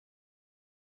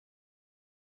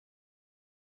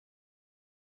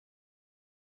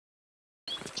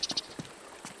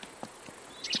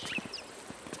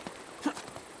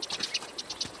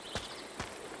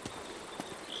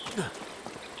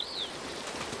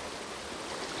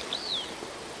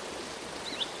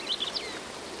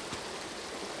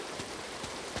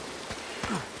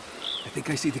think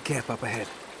I see the camp up ahead.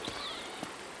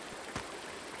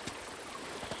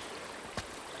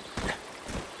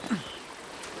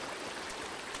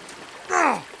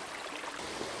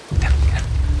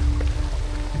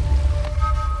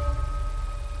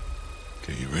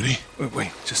 Okay, you ready?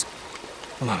 Wait, just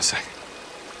hold on a second.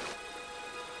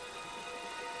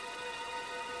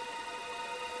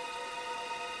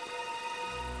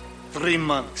 Three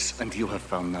months, and you have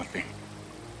found nothing.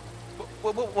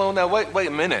 Well, now, wait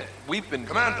a minute. We've been...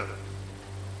 Commander!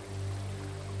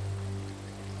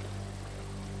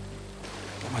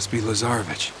 That must be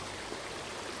Lazarević.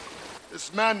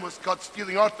 This man was caught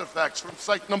stealing artifacts from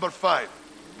site number 5.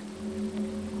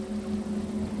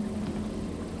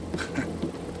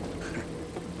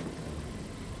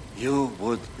 You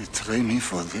would betray me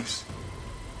for this?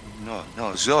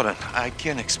 No, Zoran, I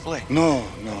can't explain. No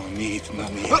need.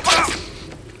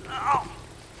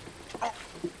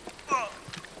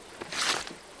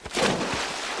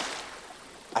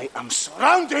 I am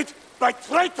surrounded by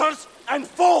traitors and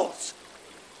fools!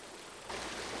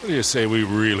 What do you say we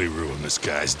really ruin this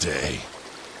guy's day?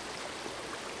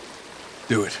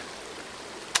 Do it.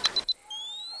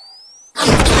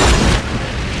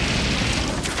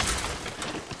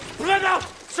 Spread out!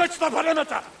 Search the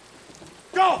perimeter!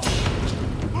 Go! All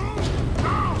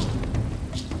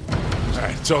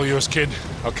right, it's all yours, kid.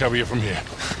 I'll cover you from here.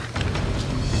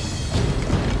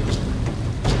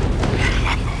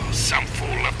 Some fool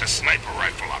left a sniper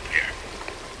rifle up here.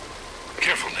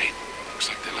 Careful, Nate. Looks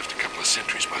like they left a couple of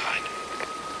sentries behind.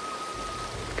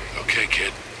 Okay,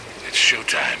 kid. It's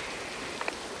showtime.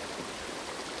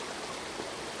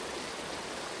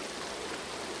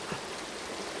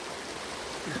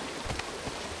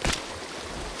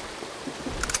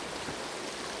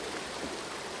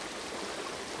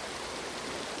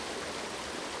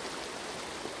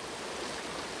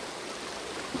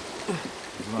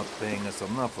 He's not paying us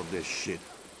enough of this shit.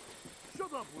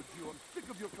 Shut up, would you? I'm sick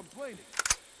of your complaining.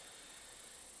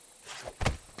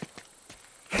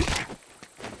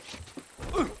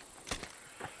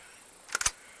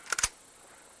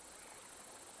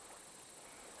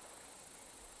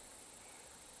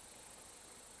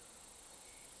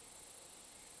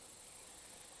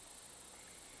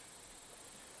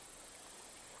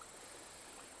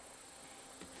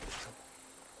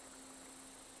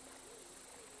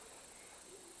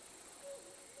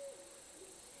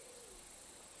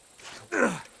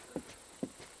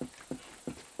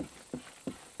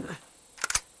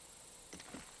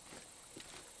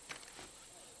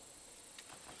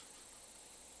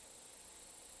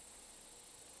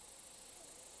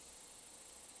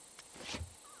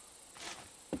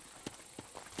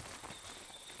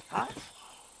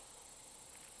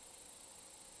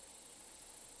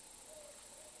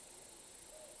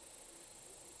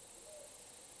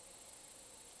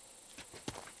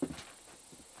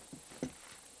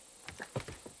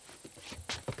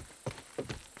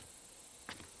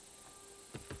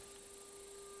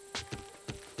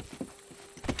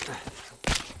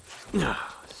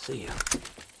 See ya.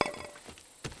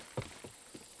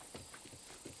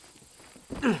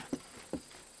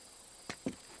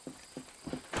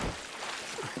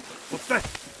 What's that?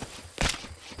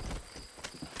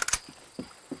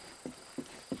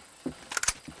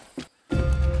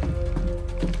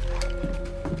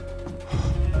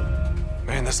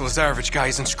 Man, this Lazarević guy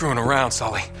isn't screwing around,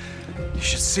 Sully. You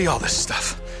should see all this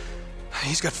stuff.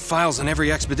 He's got files on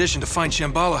every expedition to find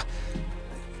Shambhala,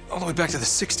 all the way back to the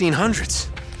 1600s.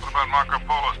 What about Marco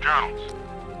Polo's journals?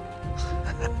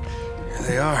 Here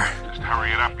they are. Just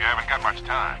hurry it up, you haven't got much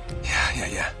time.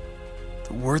 Yeah.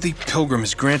 The worthy pilgrim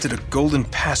is granted a golden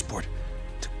passport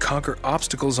to conquer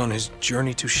obstacles on his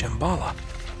journey to Shambhala.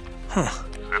 Huh.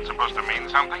 Is that supposed to mean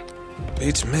something?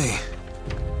 Beats me.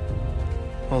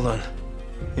 Hold on.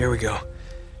 Here we go.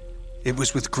 It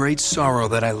was with great sorrow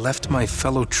that I left my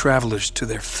fellow travelers to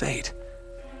their fate.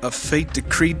 A fate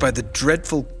decreed by the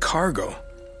dreadful cargo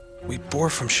we bore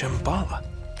from Shambhala.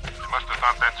 You must have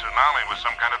thought that tsunami was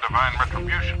some kind of divine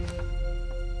retribution.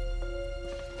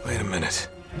 Wait a minute.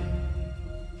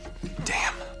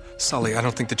 Damn. Sully, I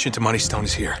don't think the Cintamani Stone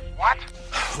is here. What?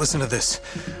 Listen to this.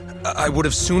 I would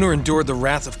have sooner endured the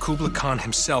wrath of Kublai Khan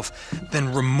himself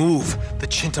than remove the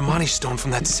Cintamani Stone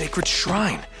from that sacred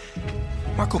shrine.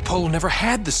 Marco Polo never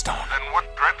had the stone. Then what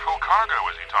dreadful cargo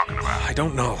is he talking about? I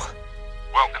don't know.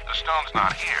 Well, if the stone's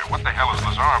not here, what the hell is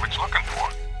Lazarević looking for?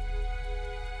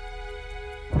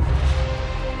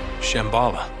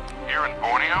 Shambhala. Here in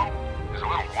Borneo? He's a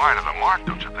little wide of the mark,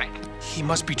 don't you think? He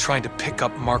must be trying to pick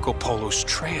up Marco Polo's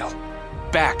trail.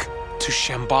 Back to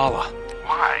Shambhala.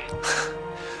 Why?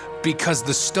 Because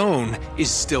the stone is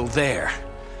still there.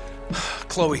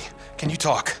 Chloe, Can you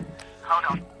talk? Hold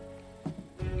on.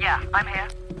 Yeah, I'm here.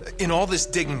 In all this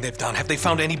digging they've done, have they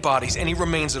found any bodies, any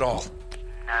remains at all?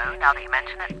 No, now that you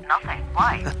mention it, nothing.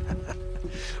 Why?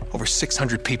 Over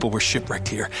 600 people were shipwrecked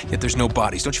here, yet there's no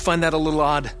bodies. Don't you find that a little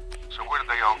odd? So where did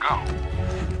they all go?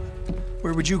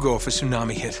 Where would you go if a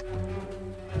tsunami hit?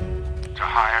 To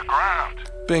higher ground.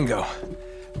 Bingo.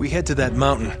 We head to that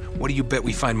mountain. What do you bet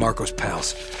we find Marco's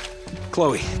pals?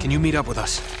 Chloe, can you meet up with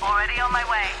us? Already on my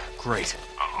way. Great.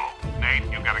 Uh-oh. Nate,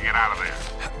 you gotta get out of there.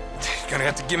 You're gonna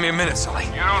have to give me a minute, Sully.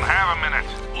 You don't have a minute.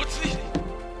 What's this?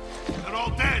 They're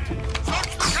all dead.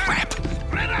 Crap!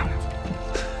 Spread out.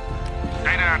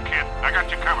 Stay down, kid. I got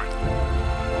you covered.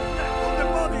 Hold the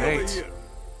body over Nate. here.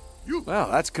 You. Well,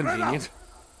 that's convenient.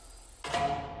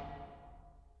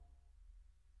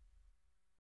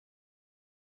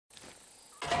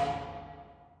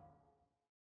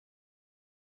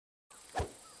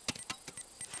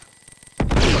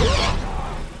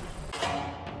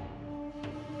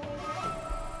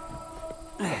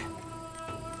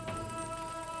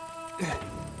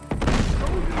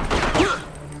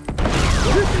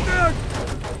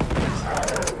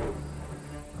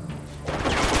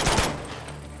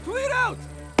 Clear out.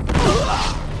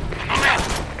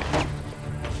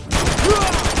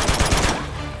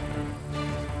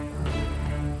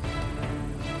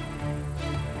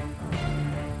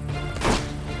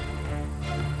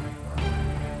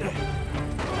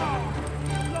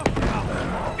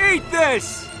 Eat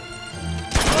this!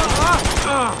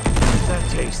 That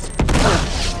taste.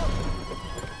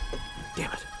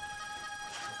 Damn it.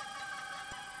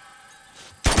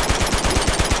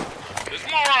 There's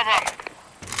more of them.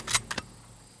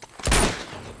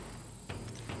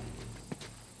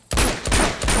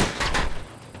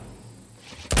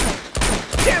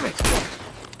 Damn it!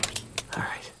 All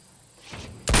right.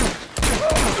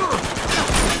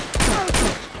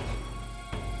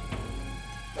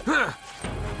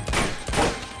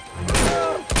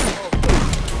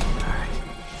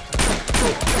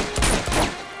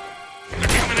 They're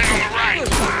coming in on the right.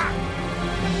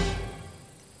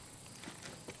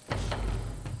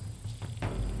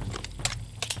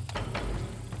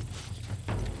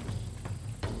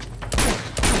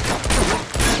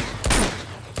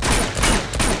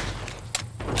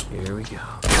 Here we go.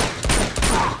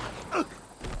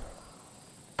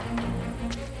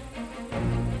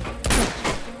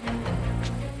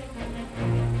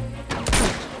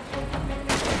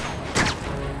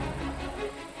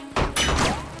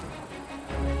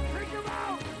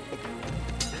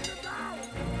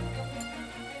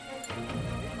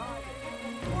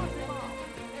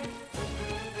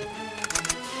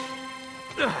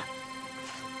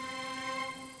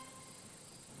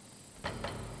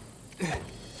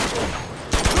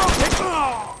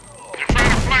 They're trying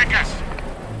to flank us.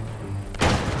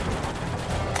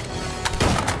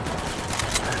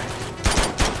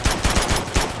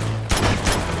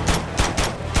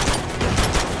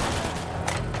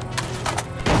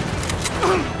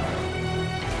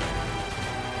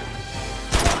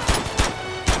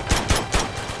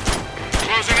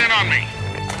 Closing in on me.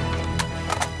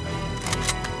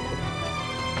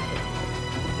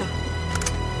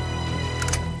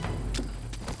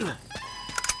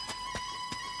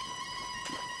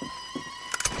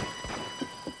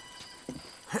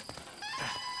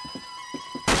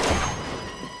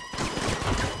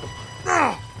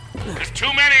 There's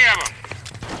too many of them.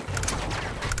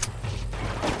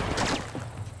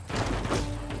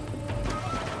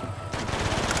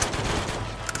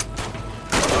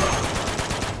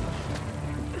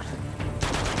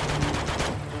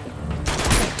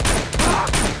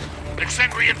 They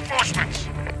sent reinforcements.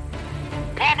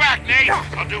 Fall back, Nate.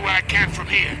 I'll do what I can from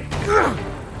here.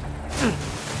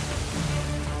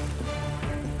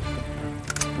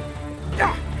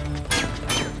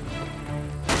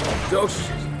 Oh,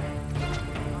 shit.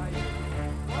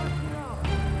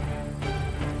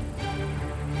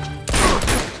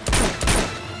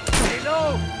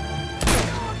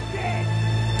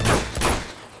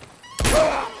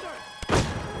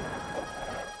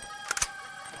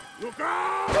 Look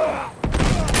out!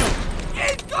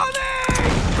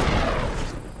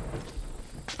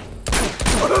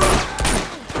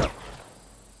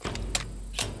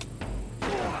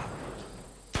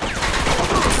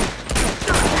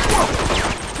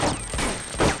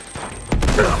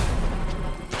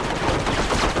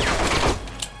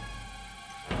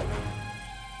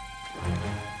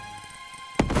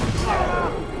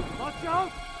 Watch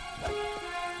out!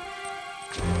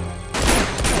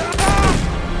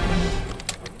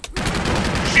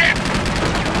 Shit!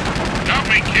 Help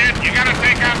me, kid. You gotta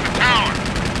take out the tower.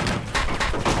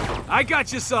 I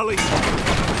got you, Sully.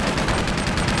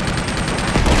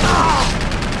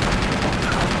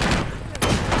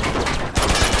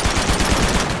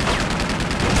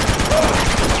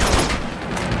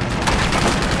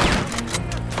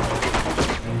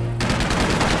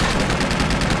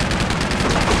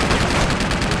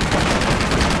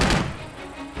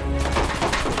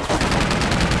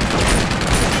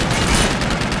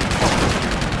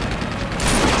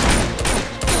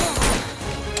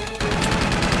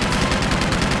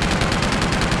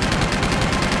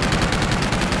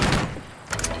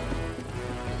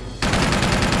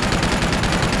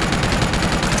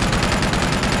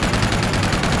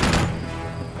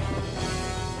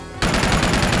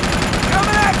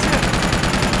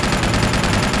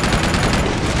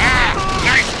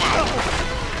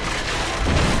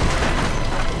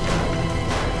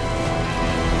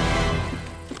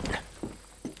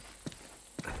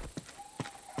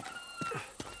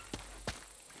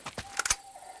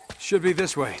 Should be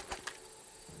this way.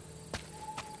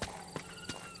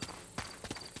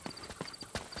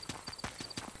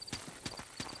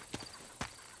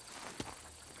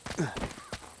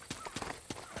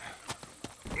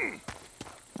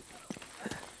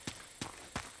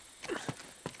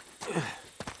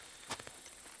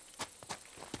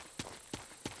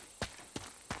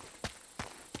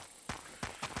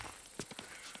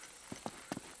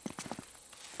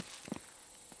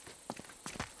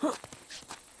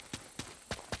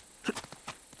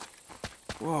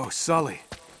 Whoa, Sully.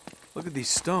 Look at these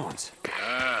stones.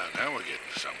 Ah, now we're getting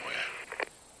somewhere.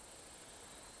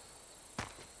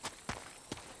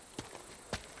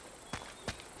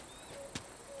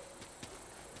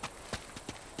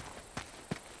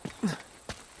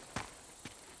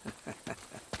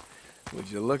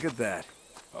 Would you look at that?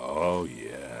 Oh,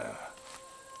 yeah.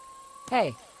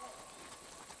 Hey.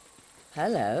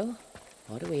 Hello.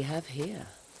 What do we have here?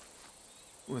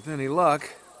 With any luck,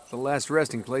 the last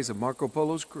resting place of Marco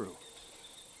Polo's crew.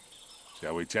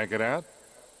 Shall we check it out?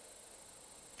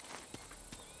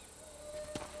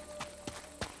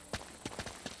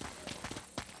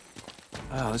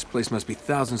 Wow, this place must be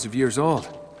thousands of years old.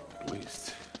 At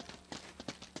least.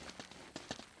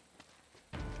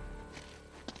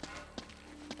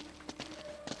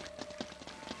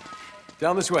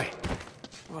 Down this way.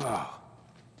 Wow.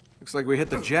 Looks like we hit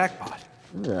the jackpot.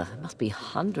 Ugh, must be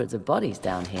hundreds of bodies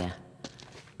down here.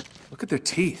 Look at their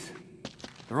teeth.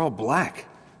 They're all black.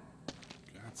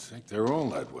 God's sake, they're all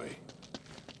that way.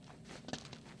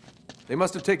 They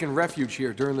must have taken refuge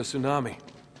here during the tsunami.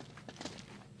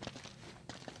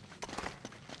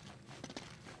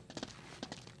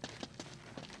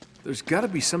 There's gotta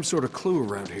be some sort of clue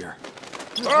around here.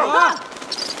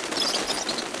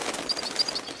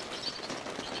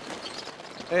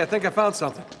 Hey, I think I found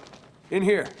something. In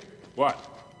here. What?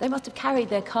 They must have carried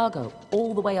their cargo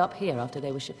all the way up here after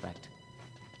they were shipwrecked.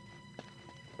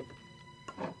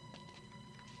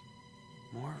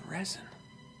 More resin.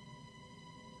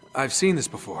 I've seen this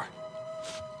before.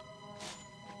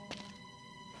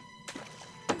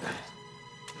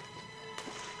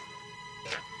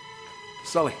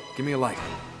 Sully, give me a light.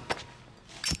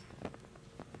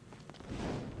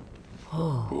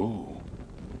 Ooh.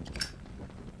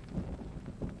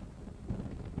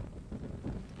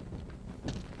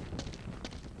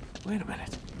 Wait a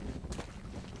minute.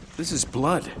 This is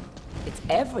blood. It's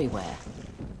everywhere.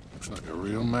 Looks like a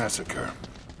real massacre.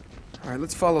 All right,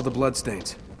 let's follow the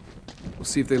bloodstains. We'll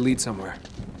see if they lead somewhere.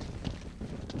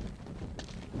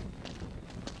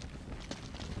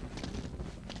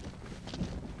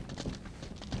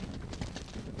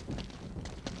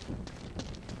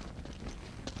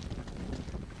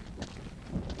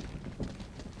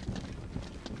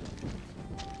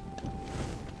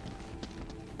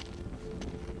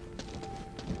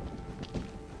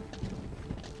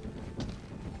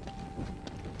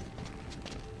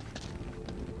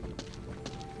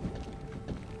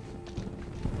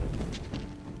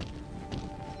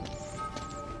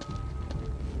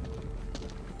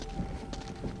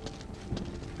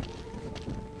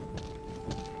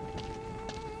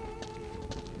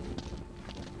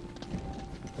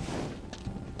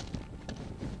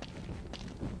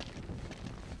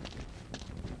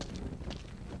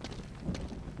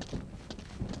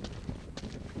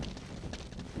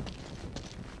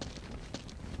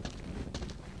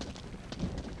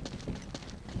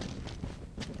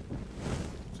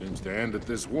 Seems to end at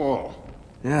this wall.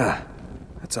 Yeah,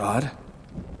 that's odd.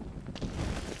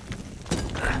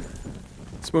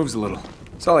 This moves a little.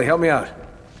 Sully, help me out. Here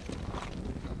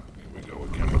we go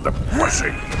again with the pussy.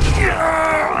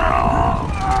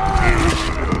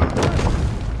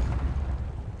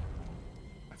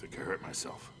 I think I hurt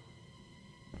myself.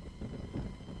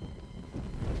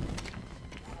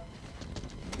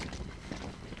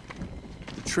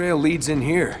 trail leads in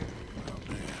here.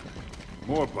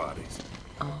 More bodies.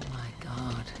 Oh my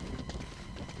god.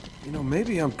 You know,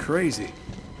 maybe I'm crazy,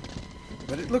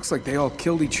 but it looks like they all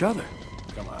killed each other.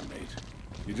 Come on, Nate.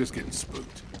 You're just getting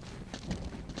spooked.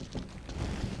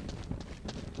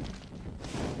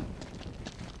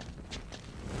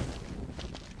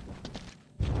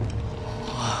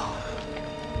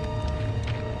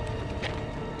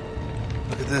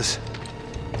 Look at this.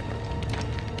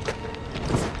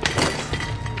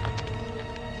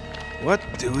 What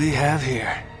do we have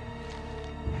here?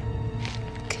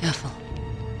 Careful.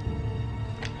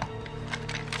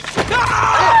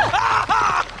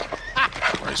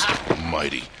 Christ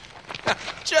almighty.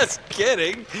 Just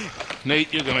kidding.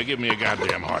 Nate, you're gonna give me a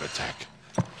goddamn heart attack.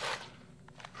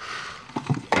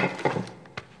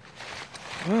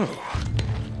 Oh.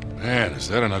 Man, is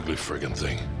that an ugly friggin'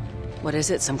 thing. What is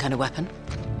it? Some kind of weapon?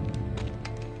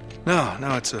 No,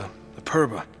 it's a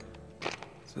purba.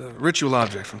 It's a ritual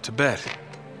object from Tibet.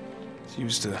 It's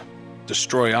used to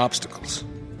destroy obstacles.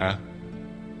 Huh?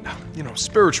 No, you know,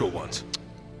 spiritual ones.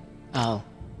 Oh.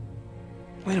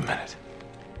 Wait a minute.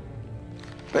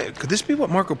 Wait, could this be what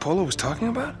Marco Polo was talking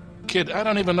about? Kid, I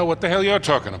don't even know what the hell you're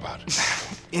talking about.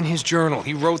 In his journal,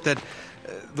 he wrote that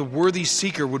the worthy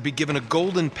seeker would be given a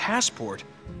golden passport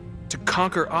to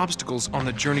conquer obstacles on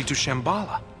the journey to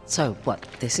Shambhala. So, what,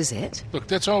 this is it? Look,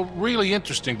 that's all really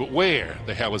interesting, but where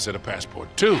the hell is it a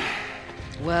passport to?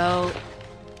 Well,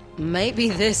 maybe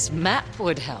this map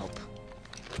would help.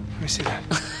 Let me see that.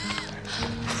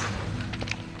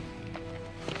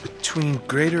 Between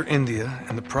Greater India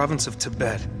and the province of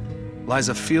Tibet lies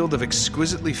a field of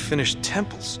exquisitely finished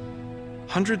temples.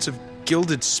 Hundreds of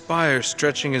gilded spires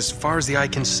stretching as far as the eye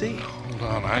can see. Hold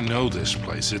on, I know this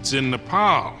place. It's in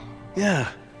Nepal.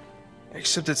 Yeah,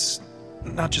 except it's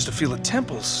not just a field of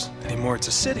temples anymore, it's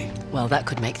a city. Well, that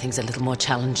could make things a little more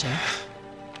challenging.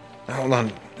 Now, hold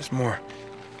on, there's more.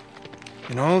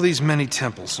 In all these many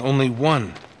temples, only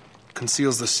one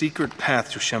conceals the secret path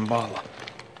to Shambhala.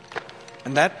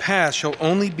 And that path shall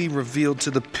only be revealed to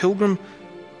the pilgrim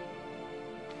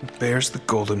who bears the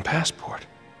golden passport.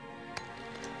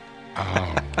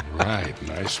 All right,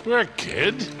 nice work,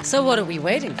 kid. So what are we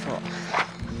waiting for?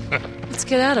 Let's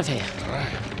get out of here. All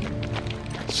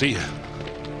right. See ya.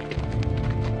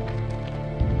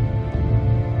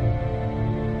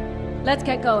 Let's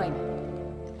get going.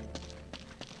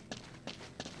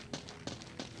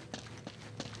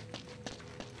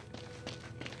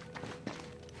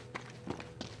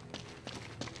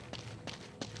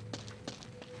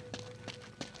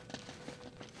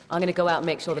 I'm gonna go out and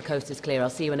make sure the coast is clear. I'll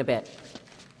see you in a bit.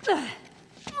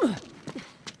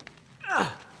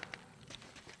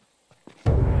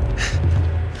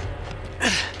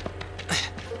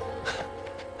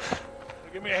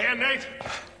 Give me a hand, Nate.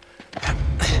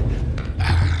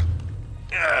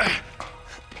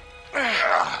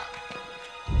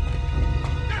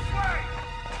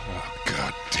 Oh,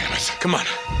 God damn it. Come on.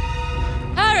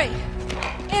 Harry!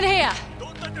 In here!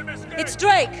 It's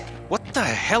Drake! What the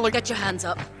hell are... Get your hands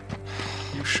up.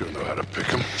 You sure know how to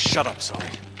pick 'em. Shut up, Sully.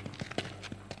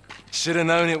 Should have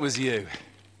known it was you.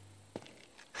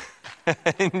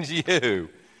 And you,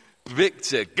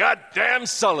 Victor goddamn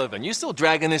Sullivan. You still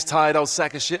dragging this tired old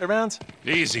sack of shit around?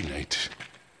 Easy, Nate.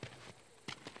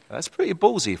 That's pretty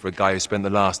ballsy for a guy who spent the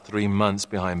last 3 months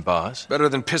behind bars. Better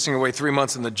than pissing away 3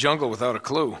 months in the jungle without a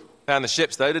clue. Found the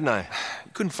ships though, didn't I?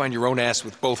 You couldn't find your own ass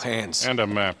with both hands. And a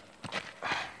map.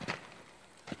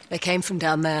 They came from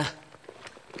down there.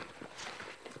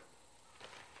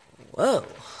 Whoa.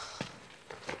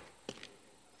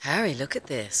 Harry, look at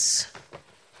this.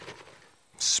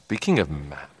 Speaking of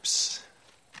maps,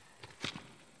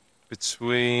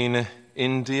 between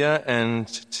India and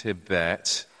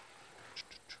Tibet,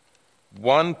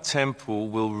 one temple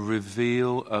will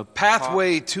reveal a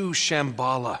Pathway to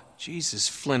Shambhala. Jesus,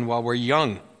 Flynn, while we're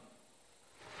young.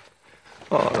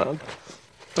 Oh, no.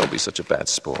 Don't be such a bad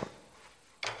sport.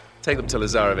 Take them to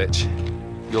Lazarević.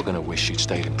 You're gonna wish you'd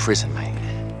stayed in prison, mate.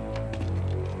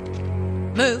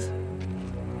 Move.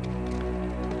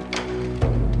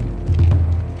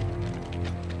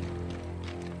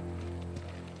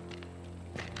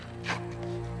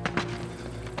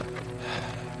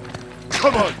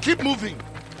 Come on, keep moving.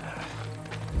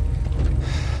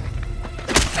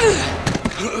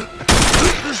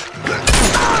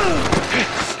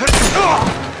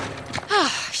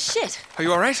 Ah, shit. Are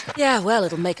you all right? Yeah, well,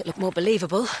 it'll make it look more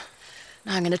believable.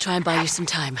 Now I'm gonna try and buy you some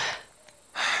time.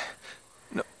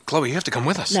 No, Chloe, you have to come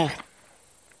with us. No.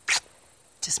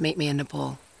 Just meet me in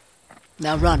Nepal.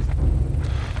 Now run.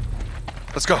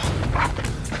 Let's go.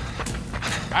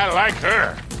 I like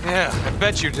her. Yeah, I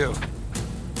bet you do.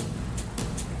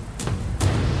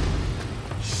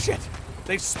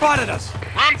 They've spotted us!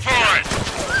 Run for it!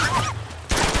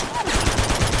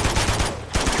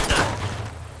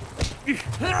 Thanks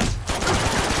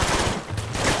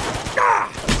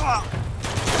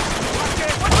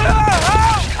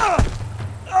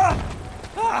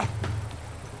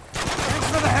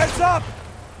for the heads up!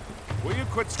 Will you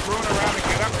quit screwing around and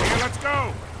get up here? Let's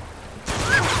go!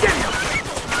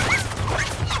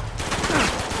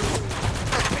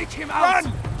 Take him out!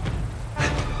 Run!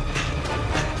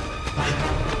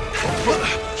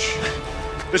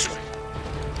 This way.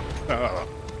 Oh,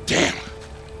 damn.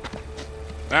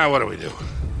 Now what do we do?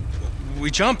 We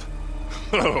jump?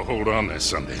 Oh, hold on there,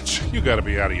 Sundance. You gotta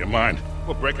be out of your mind.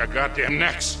 We'll break our goddamn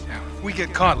necks. If we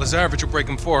get caught, Lazarević will break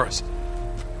them for us.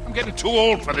 I'm getting too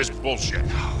old for this bullshit.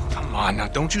 Oh, come on now,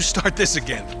 don't you start this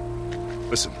again.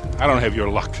 Listen, I don't have your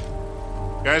luck.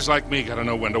 Guys like me gotta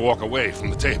know when to walk away from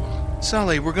the table.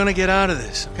 Sully, we're gonna get out of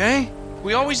this, okay?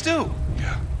 We always do.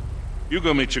 Yeah. You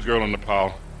go meet your girl in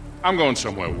Nepal. I'm going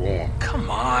somewhere warm.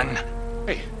 Come on.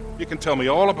 Hey, you can tell me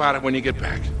all about it when you get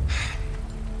back.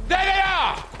 There they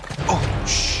are! Oh,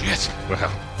 shit.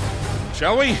 Well,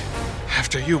 shall we?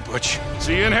 After you, Butch.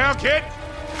 See you in hell, kid!